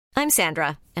I'm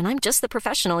Sandra, and I'm just the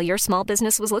professional your small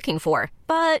business was looking for.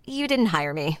 But you didn't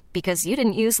hire me because you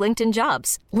didn't use LinkedIn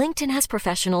Jobs. LinkedIn has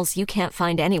professionals you can't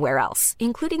find anywhere else,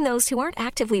 including those who aren't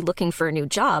actively looking for a new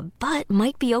job, but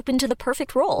might be open to the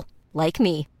perfect role, like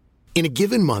me. In a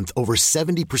given month, over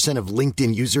 70% of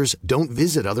LinkedIn users don't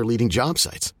visit other leading job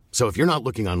sites. So if you're not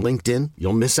looking on LinkedIn,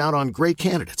 you'll miss out on great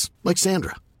candidates like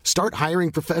Sandra. Start hiring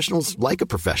professionals like a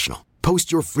professional.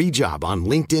 Post your free job on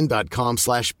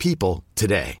linkedin.com/people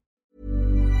today.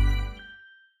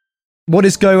 What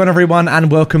is going on, everyone,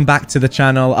 and welcome back to the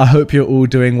channel. I hope you're all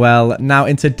doing well. Now,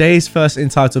 in today's first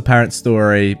Entitled Parent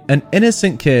story, an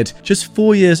innocent kid, just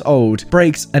 4 years old,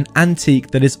 breaks an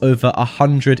antique that is over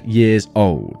 100 years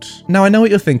old. Now, I know what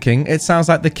you're thinking. It sounds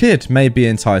like the kid may be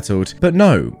entitled, but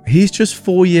no, he's just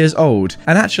 4 years old,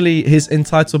 and actually his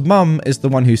entitled mum is the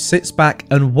one who sits back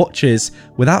and watches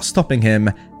without stopping him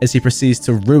as he proceeds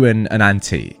to ruin an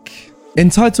antique.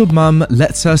 Entitled mum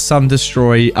lets her son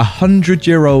destroy a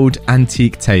 100-year-old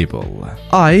antique table.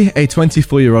 I, a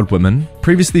 24-year-old woman,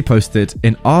 previously posted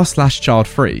in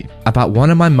r/childfree about one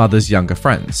of my mother's younger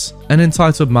friends, an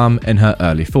entitled mum in her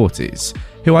early 40s,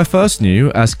 who I first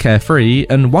knew as carefree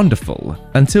and wonderful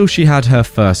until she had her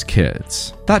first kid.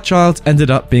 That child ended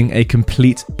up being a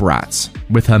complete brat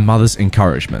with her mother's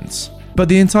encouragement. But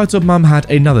the entitled mum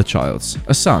had another child,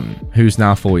 a son, who's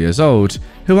now 4 years old,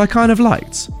 who I kind of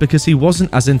liked because he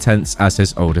wasn't as intense as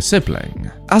his older sibling.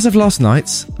 As of last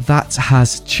night, that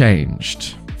has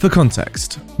changed. For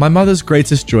context, my mother's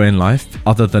greatest joy in life,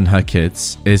 other than her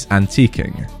kids, is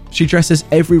antiquing. She dresses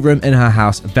every room in her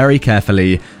house very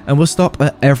carefully and will stop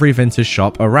at every vintage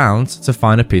shop around to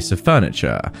find a piece of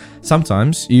furniture,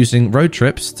 sometimes using road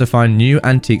trips to find new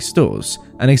antique stores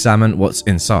and examine what's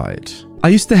inside. I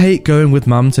used to hate going with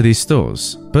mum to these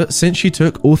stores, but since she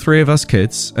took all three of us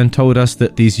kids and told us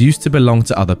that these used to belong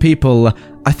to other people,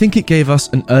 I think it gave us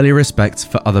an early respect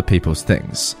for other people's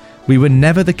things. We were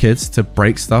never the kids to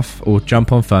break stuff or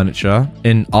jump on furniture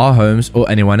in our homes or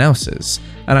anyone else's,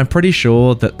 and I'm pretty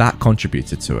sure that that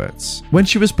contributed to it. When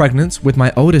she was pregnant with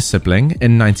my oldest sibling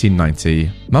in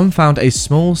 1990, mum found a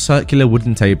small circular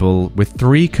wooden table with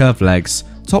 3 curved legs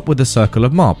topped with a circle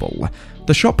of marble.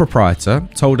 The shop proprietor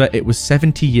told her it was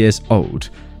 70 years old,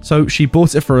 so she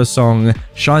bought it for a song,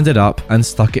 shined it up, and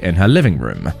stuck it in her living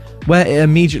room, where it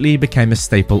immediately became a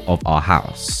staple of our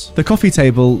house. The coffee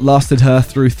table lasted her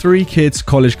through 3 kids'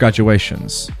 college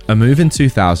graduations, a move in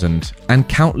 2000, and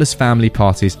countless family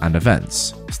parties and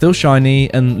events. Still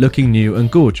shiny and looking new and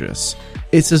gorgeous.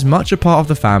 It's as much a part of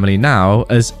the family now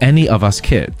as any of us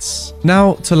kids.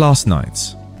 Now to last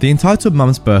night. The entitled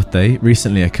mum's birthday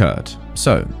recently occurred.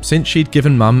 So, since she'd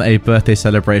given mum a birthday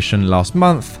celebration last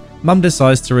month, mum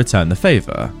decides to return the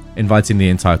favour, inviting the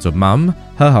entitled mum,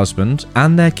 her husband,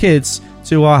 and their kids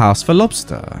to our house for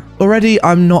lobster. Already,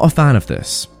 I'm not a fan of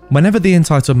this. Whenever the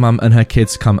entitled mum and her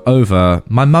kids come over,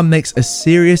 my mum makes a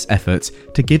serious effort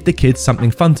to give the kids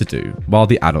something fun to do while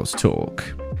the adults talk.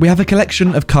 We have a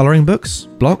collection of colouring books,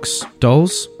 blocks,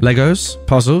 dolls, Legos,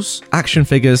 puzzles, action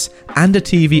figures, and a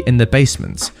TV in the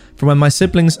basement from when my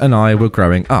siblings and I were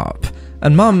growing up,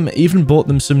 and mum even bought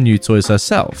them some new toys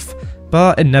herself.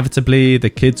 But inevitably, the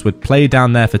kids would play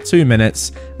down there for 2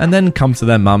 minutes and then come to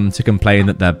their mum to complain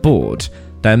that they're bored,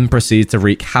 then proceed to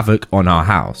wreak havoc on our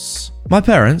house. My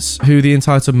parents, who the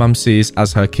entitled mum sees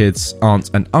as her kids'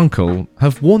 aunt and uncle,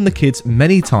 have warned the kids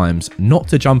many times not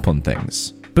to jump on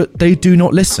things, but they do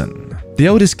not listen. The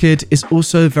oldest kid is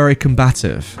also very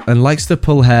combative and likes to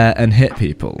pull hair and hit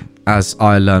people, as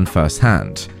I learned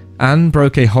firsthand, and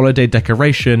broke a holiday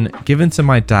decoration given to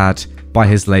my dad by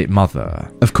his late mother.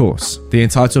 Of course, the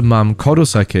entitled mum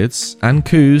coddles her kids and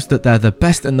coos that they're the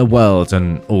best in the world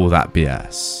and all that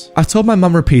BS. I've told my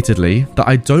mum repeatedly that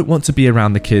I don't want to be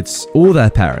around the kids or their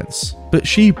parents, but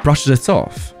she brushes it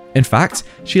off. In fact,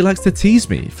 she likes to tease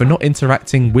me for not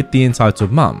interacting with the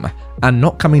entitled mum and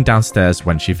not coming downstairs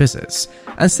when she visits,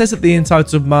 and says that the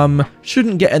entitled mum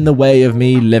shouldn't get in the way of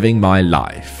me living my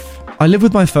life. I live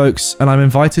with my folks and I'm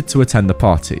invited to attend the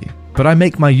party, but I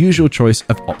make my usual choice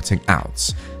of opting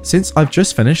out. Since I've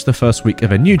just finished the first week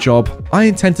of a new job, I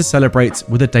intend to celebrate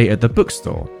with a day at the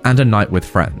bookstore and a night with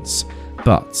friends.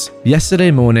 But yesterday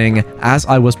morning, as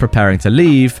I was preparing to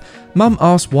leave, Mum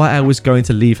asked why I was going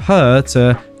to leave her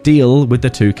to deal with the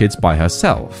 2 kids by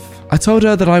herself. I told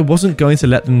her that I wasn't going to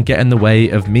let them get in the way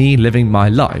of me living my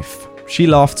life. She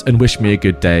laughed and wished me a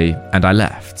good day, and I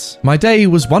left. My day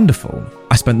was wonderful.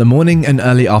 I spent the morning and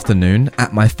early afternoon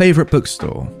at my favourite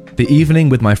bookstore, the evening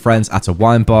with my friends at a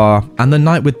wine bar, and the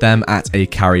night with them at a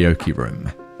karaoke room.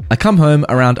 I come home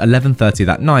around 11:30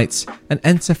 that night and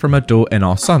enter from a door in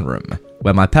our sunroom,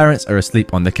 where my parents are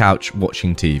asleep on the couch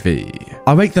watching TV.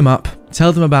 I wake them up,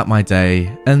 tell them about my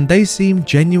day, and they seem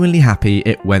genuinely happy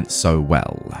it went so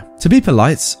well. To be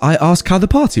polite, I ask how the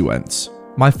party went.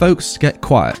 My folks get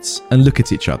quiet and look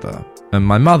at each other, and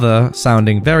my mother,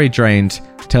 sounding very drained,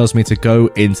 tells me to go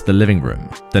into the living room,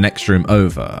 the next room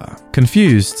over.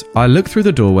 Confused, I look through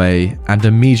the doorway and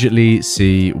immediately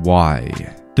see why.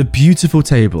 The beautiful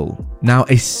table, now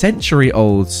a century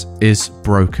old, is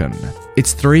broken.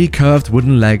 Its 3 curved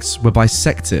wooden legs were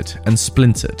bisected and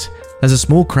splintered. There's a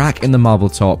small crack in the marble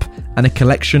top, and a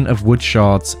collection of wood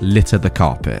shards litter the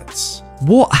carpets.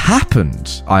 What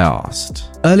happened? I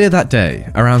asked. Earlier that day,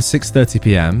 around 6:30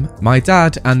 p.m, my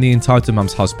dad and the entitled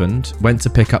mum's husband went to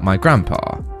pick up my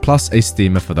grandpa, plus a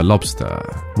steamer for the lobster.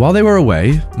 While they were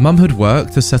away, mum had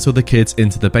worked to settle the kids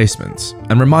into the basement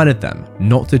and reminded them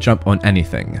not to jump on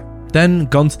anything, then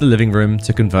gone to the living room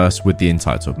to converse with the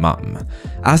entitled mum.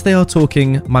 As they are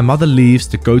talking, my mother leaves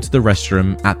to go to the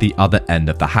restroom at the other end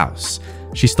of the house.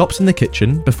 She stops in the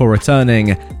kitchen before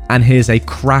returning and hears a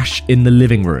crash in the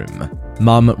living room.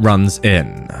 Mum runs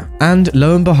in. And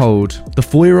lo and behold, the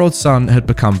 4-year-old son had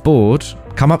become bored,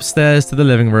 come upstairs to the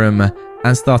living room,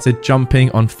 and started jumping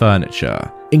on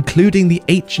furniture, including the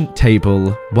ancient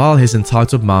table, while his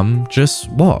entitled mum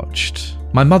just watched.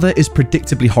 My mother is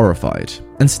predictably horrified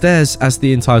and stares as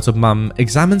the entitled mum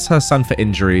examines her son for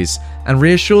injuries and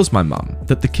reassures my mum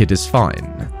that the kid is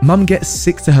fine. Mum gets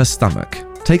sick to her stomach,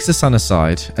 takes the son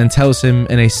aside and tells him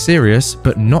in a serious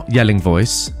but not yelling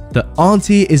voice that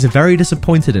Auntie is very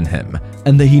disappointed in him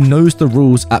and that he knows the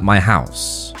rules at my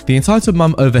house. The entitled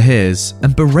mum overhears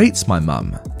and berates my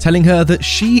mum, telling her that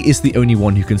she is the only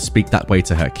one who can speak that way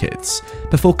to her kids,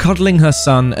 before cuddling her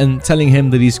son and telling him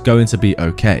that he's going to be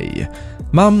okay.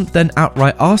 Mum then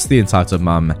outright asks the entitled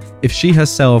mum if she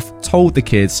herself told the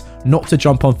kids not to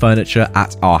jump on furniture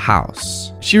at our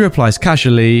house. She replies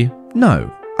casually, "No,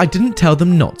 I didn't tell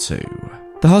them not to."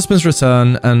 The husbands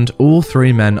return and all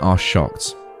 3 men are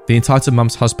shocked. The entitled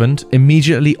mum's husband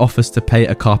immediately offers to pay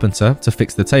a carpenter to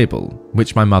fix the table,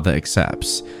 which my mother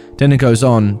accepts. Dinner goes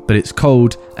on, but it's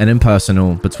cold and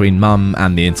impersonal between mum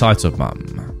and the entitled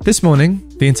mum. This morning,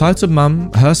 the entitled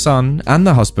mum, her son, and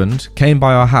the husband came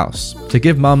by our house to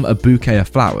give mum a bouquet of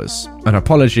flowers, an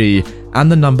apology, and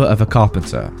the number of a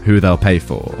carpenter who they'll pay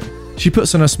for. She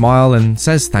puts on a smile and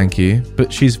says thank you,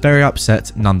 but she's very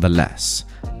upset nonetheless.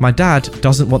 My dad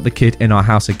doesn't want the kid in our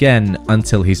house again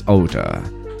until he's older.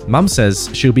 Mum says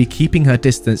she'll be keeping her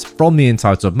distance from the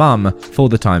entitled mum for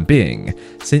the time being,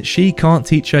 since she can't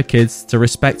teach her kids to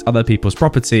respect other people's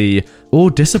property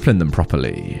or discipline them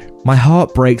properly. My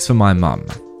heart breaks for my mum.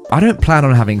 I don't plan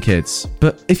on having kids,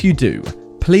 but if you do,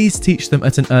 please teach them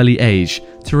at an early age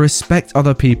to respect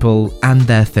other people and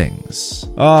their things.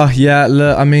 Oh, yeah,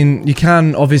 look, I mean, you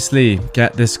can obviously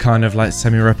get this kind of like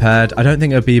semi-repaired. I don't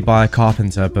think it'll be by a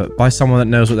carpenter, but by someone that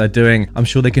knows what they're doing. I'm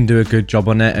sure they can do a good job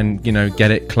on it and, you know, get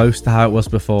it close to how it was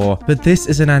before. But this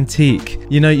is an antique.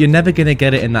 You know, you're never going to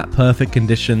get it in that perfect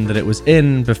condition that it was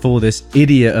in before this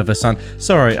idiot of a son.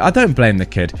 Sorry, I don't blame the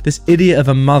kid. This idiot of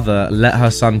a mother let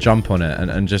her son jump on it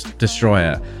and just destroy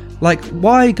it. Like,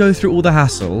 why go through all the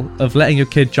hassle of letting your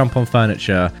kid jump on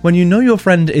furniture when you know your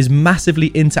friend is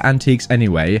massively into antiques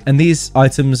anyway, and these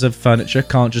items of furniture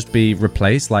can't just be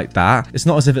replaced like that? It's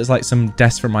not as if it's like some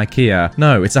desk from IKEA.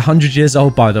 No, it's 100 years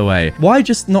old, by the way. Why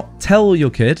just not tell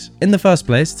your kid in the first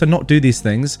place to not do these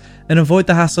things and avoid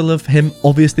the hassle of him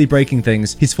obviously breaking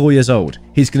things? He's 4 years old.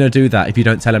 He's gonna do that if you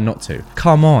don't tell him not to.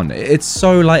 Come on, it's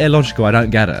so like illogical, I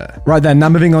don't get it. Right then, now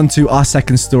moving on to our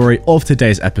second story of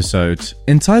today's episode.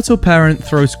 Entitled parent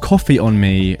throws coffee on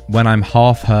me when I'm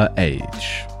half her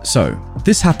age. So,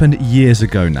 this happened years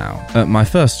ago now, at my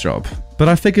first job, but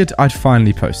I figured I'd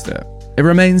finally post it. It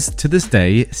remains, to this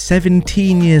day,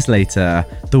 17 years later,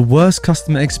 the worst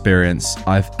customer experience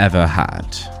I've ever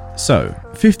had. So,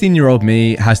 15-year-old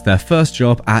me has their first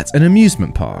job at an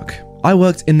amusement park. I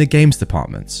worked in the games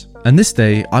department, and this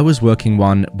day I was working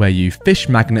one where you fish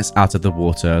magnets out of the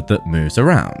water that moves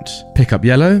around. Pick up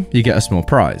yellow, you get a small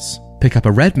prize. Pick up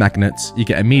a red magnet, you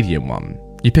get a medium one.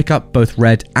 You pick up both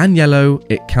red and yellow,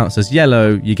 it counts as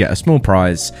yellow, you get a small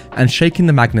prize, and shaking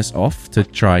the magnets off to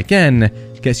try again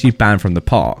gets you banned from the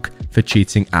park for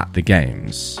cheating at the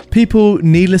games. People,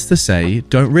 needless to say,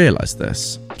 don't realise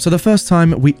this. So the first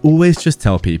time, we always just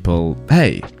tell people,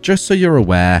 hey, just so you're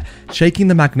aware, shaking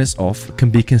the magnets off can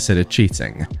be considered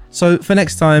cheating. So for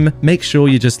next time, make sure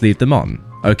you just leave them on.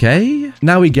 Okay?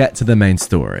 Now we get to the main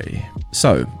story.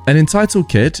 So, an entitled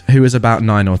kid who is about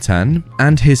 9 or 10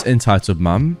 and his entitled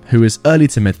mum, who is early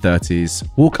to mid-30s,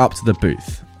 walk up to the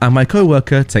booth and my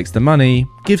co-worker takes the money,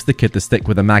 gives the kid the stick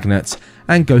with a magnet,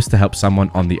 and goes to help someone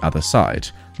on the other side,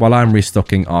 while I'm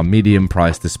restocking our medium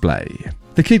price display.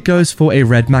 The kid goes for a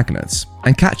red magnet,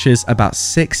 and catches about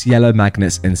 6 yellow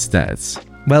magnets instead.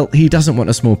 Well, he doesn't want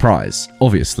a small prize,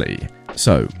 obviously.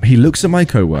 So, he looks at my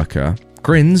co-worker,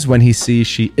 grins when he sees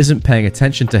she isn't paying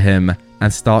attention to him,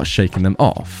 and starts shaking them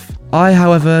off. I,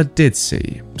 however, did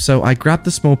see, so I grabbed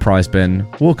the small prize bin,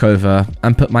 walk over,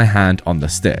 and put my hand on the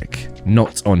stick,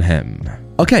 not on him.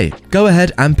 Okay, go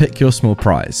ahead and pick your small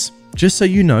prize. Just so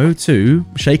you know, too,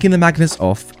 shaking the magnets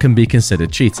off can be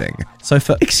considered cheating. So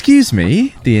for "Excuse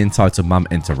me," the entitled mum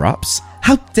interrupts,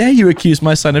 "How dare you accuse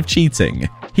my son of cheating?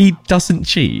 He doesn't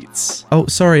cheat." Oh,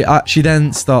 sorry, she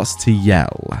then starts to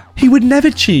yell. "He would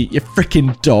never cheat, you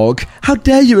frickin' dog. How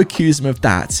dare you accuse him of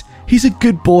that? He's a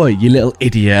good boy, you little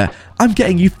idiot. I'm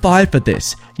getting you fired for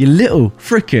this, you little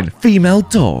frickin' female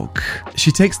dog."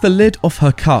 She takes the lid off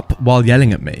her cup while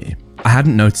yelling at me. I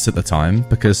hadn't noticed at the time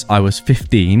because I was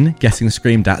 15 getting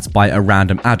screamed at by a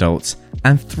random adult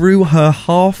and threw her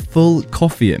half-full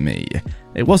coffee at me.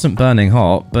 It wasn't burning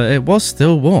hot, but it was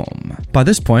still warm. By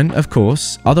this point, of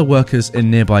course, other workers in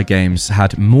nearby games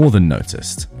had more than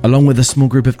noticed, along with a small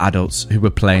group of adults who were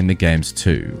playing the games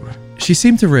too. She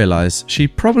seemed to realise she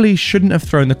probably shouldn't have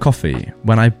thrown the coffee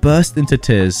when I burst into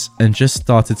tears and just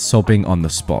started sobbing on the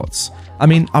spot. I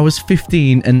mean, I was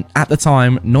 15 and at the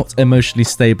time not emotionally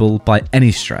stable by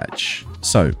any stretch.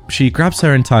 So, she grabs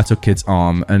her entitled kid's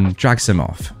arm and drags him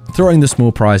off, throwing the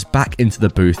small prize back into the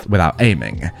booth without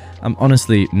aiming. I'm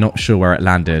honestly not sure where it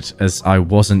landed as I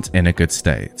wasn't in a good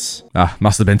state.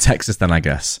 Must have been Texas then, I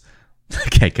guess.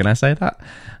 Okay, can I say that?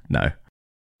 No.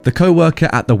 The co-worker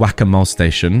at the Whack-A-Mole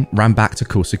station ran back to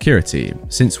call security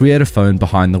since we had a phone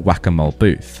behind the Whack-A-Mole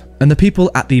booth. And the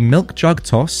people at the milk jug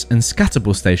toss and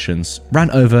scatterball stations ran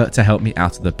over to help me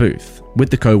out of the booth, with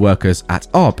the co-workers at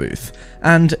our booth,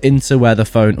 and into where the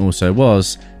phone also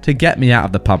was, to get me out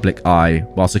of the public eye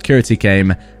while security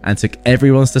came and took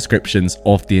everyone's descriptions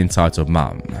of the entitled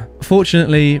mum.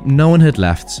 Fortunately, no one had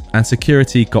left and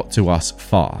security got to us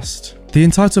fast. The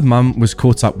entitled mum was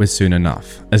caught up with soon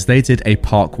enough, as they did a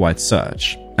park-wide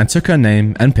search, and took her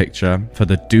name and picture for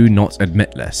the Do Not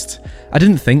Admit list. I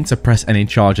didn't think to press any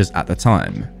charges at the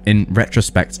time. In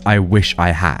retrospect, I wish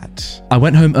I had. I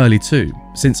went home early too,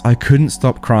 since I couldn't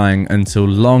stop crying until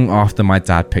long after my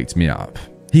dad picked me up.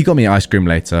 He got me ice cream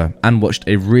later and watched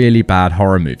a really bad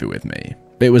horror movie with me.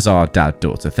 It was our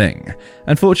dad-daughter thing.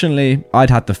 Unfortunately, I'd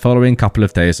had the following couple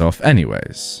of days off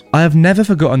anyways. I have never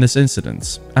forgotten this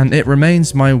incident, and it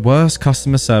remains my worst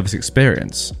customer service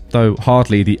experience. Though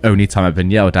hardly the only time I've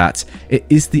been yelled at, it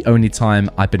is the only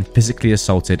time I've been physically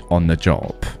assaulted on the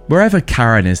job. Wherever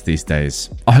Karen is these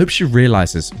days, I hope she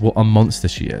realizes what a monster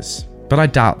she is. But I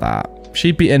doubt that.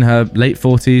 She'd be in her late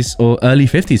 40s or early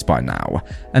 50s by now,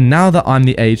 and now that I'm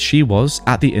the age she was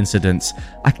at the incident,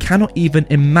 I cannot even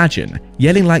imagine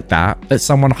yelling like that at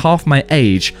someone half my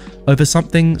age over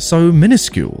something so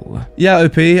minuscule. Yeah,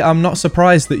 OP, I'm not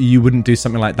surprised that you wouldn't do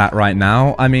something like that right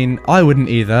now. I mean, I wouldn't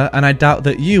either, and I doubt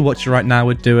that you watching right now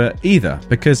would do it either,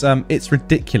 because it's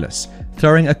ridiculous.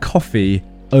 Throwing a coffee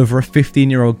over a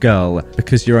 15-year-old girl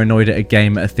because you're annoyed at a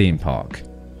game at a theme park.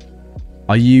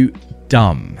 Are you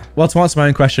dumb? Well, to answer my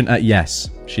own question, yes,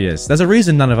 she is. There's a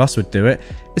reason none of us would do it.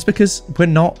 It's because we're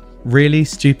not really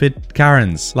stupid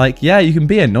Karens. Like, yeah, you can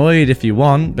be annoyed if you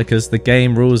want because the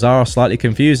game rules are slightly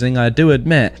confusing, I do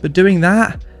admit. But doing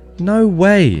that? No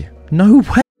way. No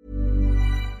way.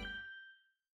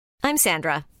 I'm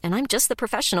Sandra, and I'm just the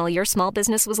professional your small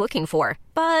business was looking for.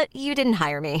 But you didn't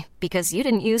hire me because you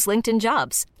didn't use LinkedIn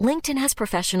Jobs. LinkedIn has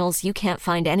professionals you can't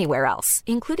find anywhere else,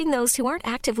 including those who aren't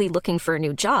actively looking for a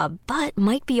new job, but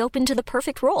might be open to the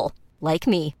perfect role, like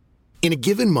me. In a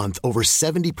given month, over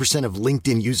 70% of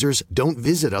LinkedIn users don't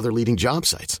visit other leading job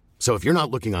sites. So if you're not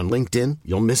looking on LinkedIn,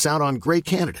 you'll miss out on great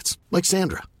candidates like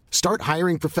Sandra. Start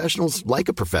hiring professionals like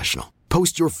a professional.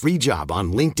 Post your free job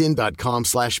on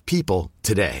linkedin.com/people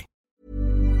today.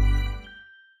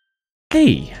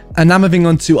 Hey, and now moving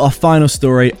on to our final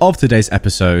story of today's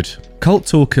episode. Cult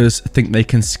talkers think they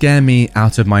can scare me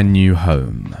out of my new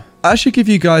home. I should give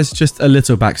you guys just a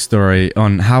little backstory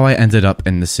on how I ended up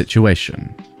in this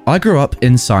situation. I grew up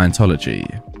in Scientology.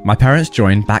 My parents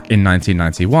joined back in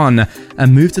 1991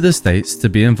 and moved to the States to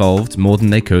be involved more than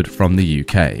they could from the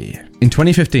UK. In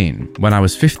 2015, when I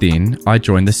was 15, I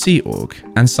joined the Sea Org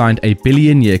and signed a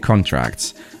billion-year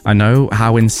contract. I know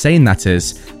how insane that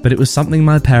is, but it was something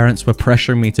my parents were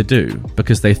pressuring me to do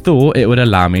because they thought it would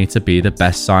allow me to be the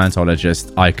best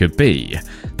Scientologist I could be.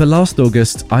 But last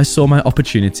August, I saw my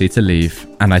opportunity to leave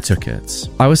and I took it.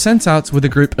 I was sent out with a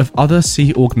group of other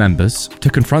Sea Org members to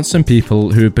confront some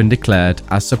people who had been declared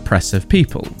as suppressive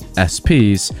people,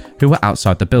 SPs, who were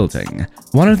outside the building.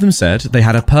 One of them said they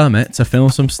had a permit to film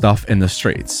some stuff in the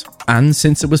streets, and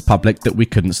since it was public that we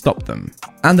couldn't stop them,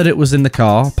 and that it was in the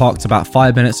car parked about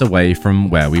 5 minutes away from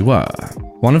where we were.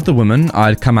 One of the women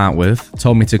I'd come out with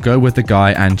told me to go with the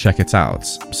guy and check it out,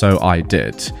 so I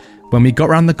did. When we got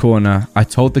round the corner, I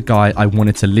told the guy I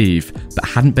wanted to leave, but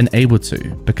hadn't been able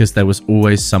to because there was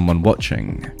always someone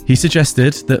watching. He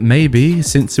suggested that maybe,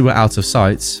 since we were out of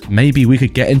sight, maybe we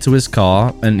could get into his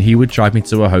car and he would drive me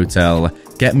to a hotel,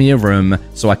 get me a room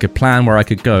so I could plan where I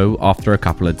could go after a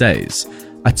couple of days.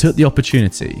 I took the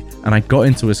opportunity and I got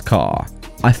into his car.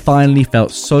 I finally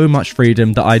felt so much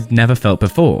freedom that I'd never felt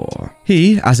before.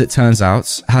 He, as it turns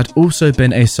out, had also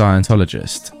been a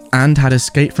Scientologist and had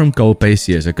escaped from Gold Base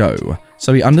years ago,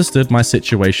 so he understood my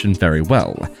situation very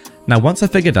well. Now, once I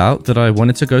figured out that I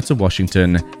wanted to go to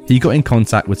Washington, he got in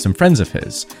contact with some friends of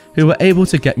his who were able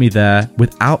to get me there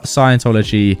without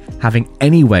Scientology having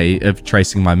any way of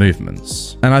tracing my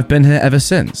movements. And I've been here ever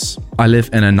since. I live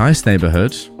in a nice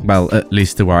neighborhood, well, at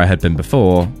least to where I had been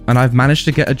before, and I've managed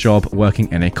to get a job working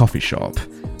in a coffee shop.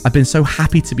 I've been so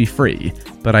happy to be free,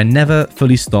 but I never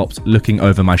fully stopped looking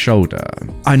over my shoulder.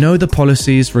 I know the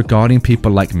policies regarding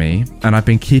people like me, and I've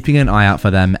been keeping an eye out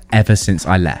for them ever since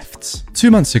I left.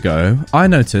 2 months ago, I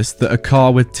noticed that a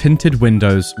car with tinted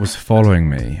windows was following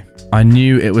me. I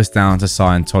knew it was down to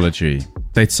Scientology.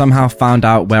 They'd somehow found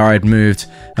out where I'd moved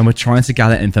and were trying to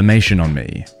gather information on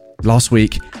me. Last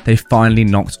week, they finally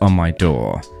knocked on my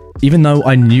door. Even though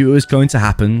I knew it was going to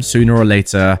happen sooner or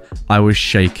later, I was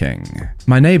shaking.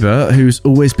 My neighbor, who's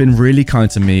always been really kind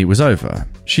to me, was over.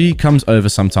 She comes over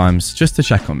sometimes just to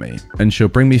check on me, and she'll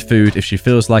bring me food if she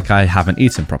feels like I haven't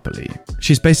eaten properly.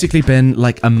 She's basically been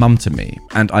like a mum to me,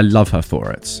 and I love her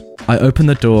for it. I opened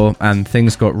the door and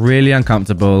things got really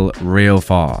uncomfortable real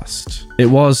fast. It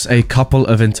was a couple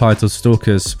of entitled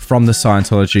stalkers from the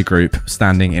Scientology group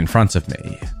standing in front of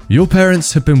me. Your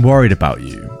parents have been worried about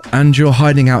you, and you're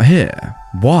hiding out here.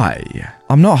 Why?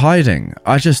 I'm not hiding.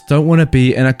 I just don't want to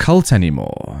be in a cult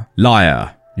anymore.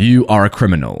 Liar. You are a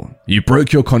criminal. You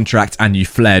broke your contract and you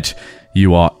fled.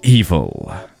 You are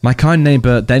evil. My kind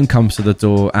neighbor then comes to the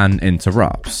door and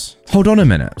interrupts. Hold on a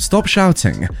minute, stop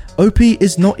shouting. OP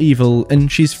is not evil and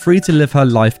she's free to live her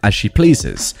life as she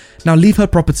pleases. Now leave her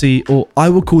property or I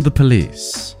will call the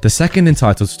police. The second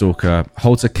entitled stalker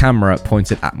holds a camera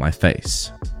pointed at my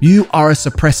face. You are a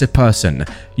suppressive person.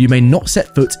 You may not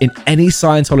set foot in any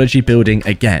Scientology building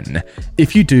again.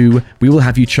 If you do, we will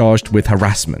have you charged with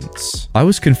harassment. I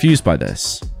was confused by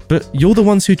this. But you're the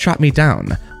ones who tracked me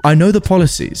down. I know the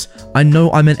policies. I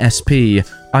know I'm an SP.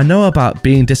 I know about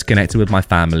being disconnected with my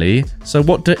family. So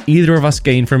what do either of us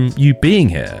gain from you being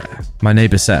here? My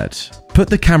neighbor said, put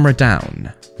the camera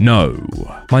down. No.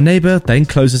 My neighbor then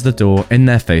closes the door in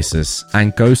their faces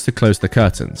and goes to close the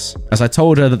curtains, as I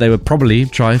told her that they would probably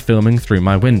try filming through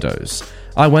my windows.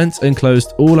 I went and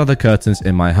closed all other curtains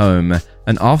in my home,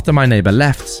 and after my neighbor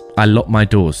left, I locked my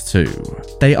doors too.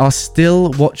 They are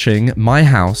still watching my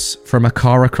house from a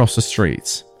car across the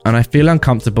street, and I feel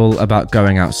uncomfortable about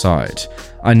going outside.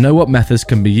 I know what methods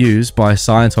can be used by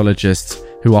Scientologists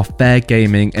who are fair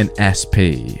gaming an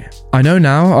SP. I know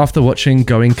now, after watching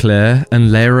Going Clear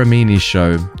and Leah Remini's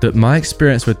show, that my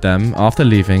experience with them after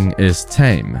leaving is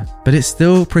tame, but it's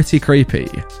still pretty creepy.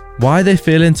 Why they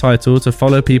feel entitled to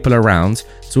follow people around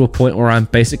to a point where I'm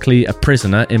basically a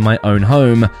prisoner in my own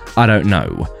home, I don't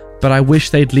know. But I wish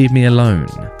they'd leave me alone.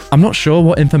 I'm not sure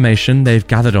what information they've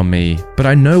gathered on me, but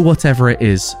I know whatever it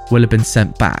is will have been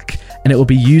sent back, and it will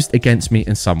be used against me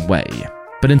in some way.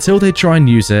 But until they try and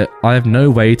use it, I have no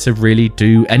way to really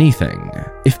do anything.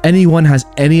 If anyone has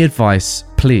any advice,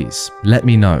 please let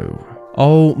me know.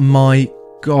 Oh my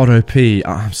God, OP,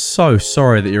 I'm so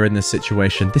sorry that you're in this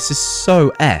situation. This is so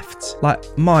effed. Like,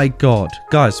 my God.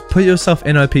 Guys, put yourself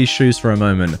in OP's shoes for a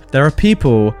moment. There are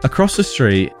people across the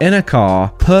street in a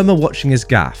car, perma watching his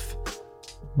gaff.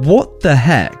 What the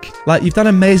heck? Like, you've done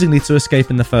amazingly to escape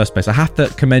in the first place. I have to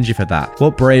commend you for that.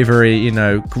 What bravery,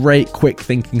 great quick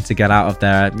thinking to get out of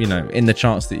there, in the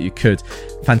chance that you could.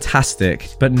 Fantastic.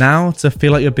 But now to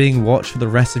feel like you're being watched for the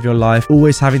rest of your life,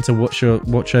 always having to watch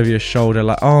over your shoulder,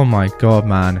 like, oh my God,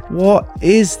 man. What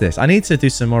is this? I need to do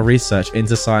some more research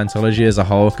into Scientology as a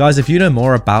whole. Guys, if you know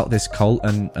more about this cult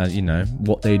and,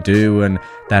 what they do and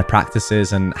their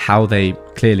practices and how they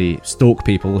clearly stalk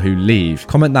people who leave?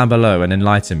 Comment down below and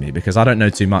enlighten me, because I don't know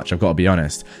too much, I've got to be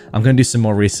honest. I'm going to do some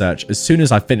more research as soon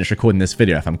as I finish recording this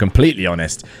video, if I'm completely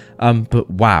honest. But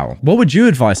wow, what would you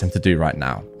advise him to do right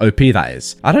now? OP, that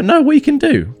is. I don't know what you can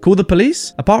do. Call the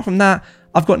police? Apart from that,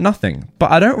 I've got nothing.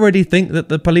 But I don't really think that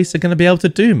the police are going to be able to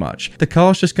do much. The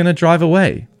car's just going to drive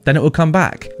away. Then it will come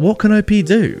back. What can OP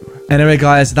do? Anyway,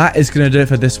 guys, that is going to do it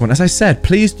for this one. As I said,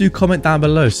 please do comment down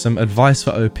below some advice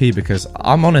for OP, because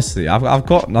I'm honestly, I've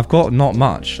got not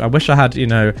much. I wish I had,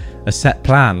 a set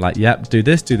plan. Like, yep, do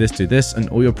this, and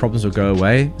all your problems will go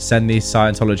away. Send these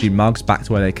Scientology mugs back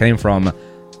to where they came from.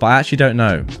 But I actually don't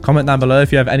know. Comment down below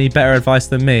if you have any better advice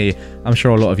than me. I'm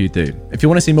sure a lot of you do. If you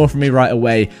want to see more from me right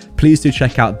away, please do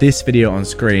check out this video on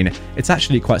screen. It's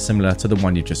actually quite similar to the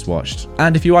one you just watched.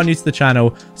 And if you are new to the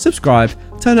channel, subscribe,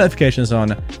 turn notifications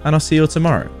on, and I'll see you all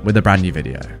tomorrow with a brand new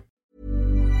video.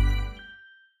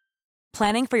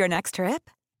 Planning for your next trip?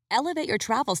 Elevate your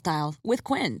travel style with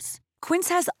Quince. Quince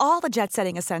has all the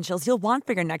jet-setting essentials you'll want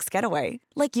for your next getaway,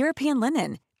 like European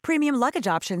linen, premium luggage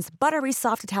options, buttery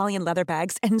soft Italian leather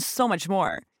bags, and so much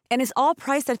more. And is all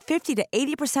priced at 50 to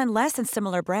 80% less than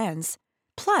similar brands.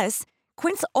 Plus,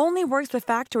 Quince only works with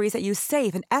factories that use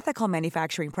safe and ethical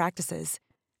manufacturing practices.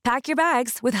 Pack your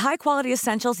bags with high-quality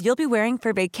essentials you'll be wearing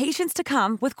for vacations to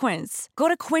come with Quince. Go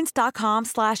to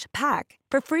quince.com/pack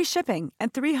for free shipping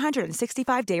and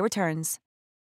 365-day returns.